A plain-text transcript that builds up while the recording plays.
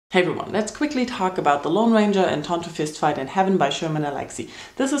Hey everyone, let's quickly talk about The Lone Ranger and Tonto Fistfight in Heaven by Sherman Alexie.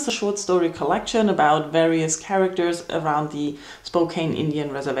 This is a short story collection about various characters around the Spokane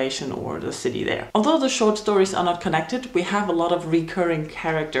Indian Reservation or the city there. Although the short stories are not connected, we have a lot of recurring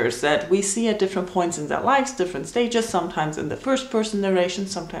characters that we see at different points in their lives, different stages, sometimes in the first-person narration,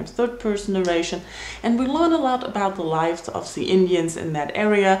 sometimes third-person narration, and we learn a lot about the lives of the Indians in that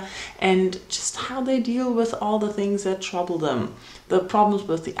area and just how they deal with all the things that trouble them. The problems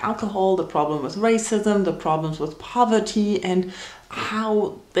with the alcohol, the problem with racism, the problems with poverty, and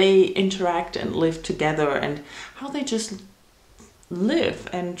how they interact and live together, and how they just live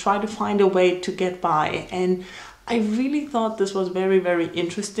and try to find a way to get by. And I really thought this was very, very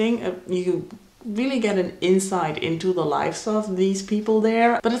interesting. You really get an insight into the lives of these people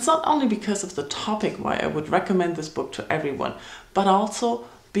there. But it's not only because of the topic why I would recommend this book to everyone, but also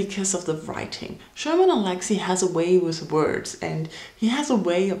because of the writing. Sherman Alexie has a way with words, and he has a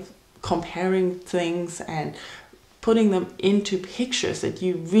way of comparing things and putting them into pictures that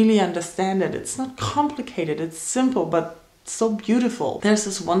you really understand it. It's not complicated, it's simple, but so beautiful. There's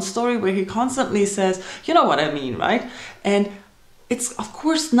this one story where he constantly says, you know what I mean, right? And it's of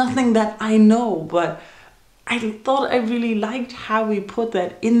course nothing that I know, but I thought I really liked how we put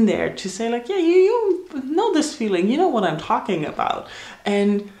that in there to say like, yeah, you know this feeling, you know what I'm talking about.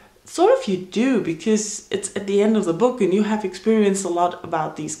 And sort of you do, because it's at the end of the book and you have experienced a lot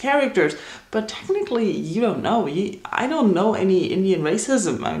about these characters, but technically you don't know. I don't know any Indian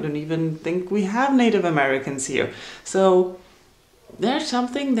racism. I don't even think we have Native Americans here. So there's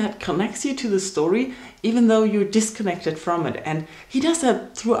something that connects you to the story even though you're disconnected from it, and he does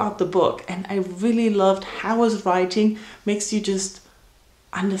that throughout the book. And I really loved how his writing makes you just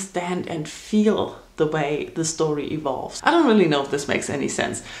understand and feel the way the story evolves. I don't really know if this makes any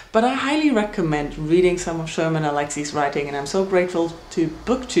sense, but I highly recommend reading some of Sherman Alexie's writing, and I'm so grateful to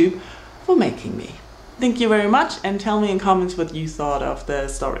BookTube for making me. Thank you very much, and tell me in comments what you thought of the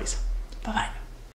stories. Bye bye.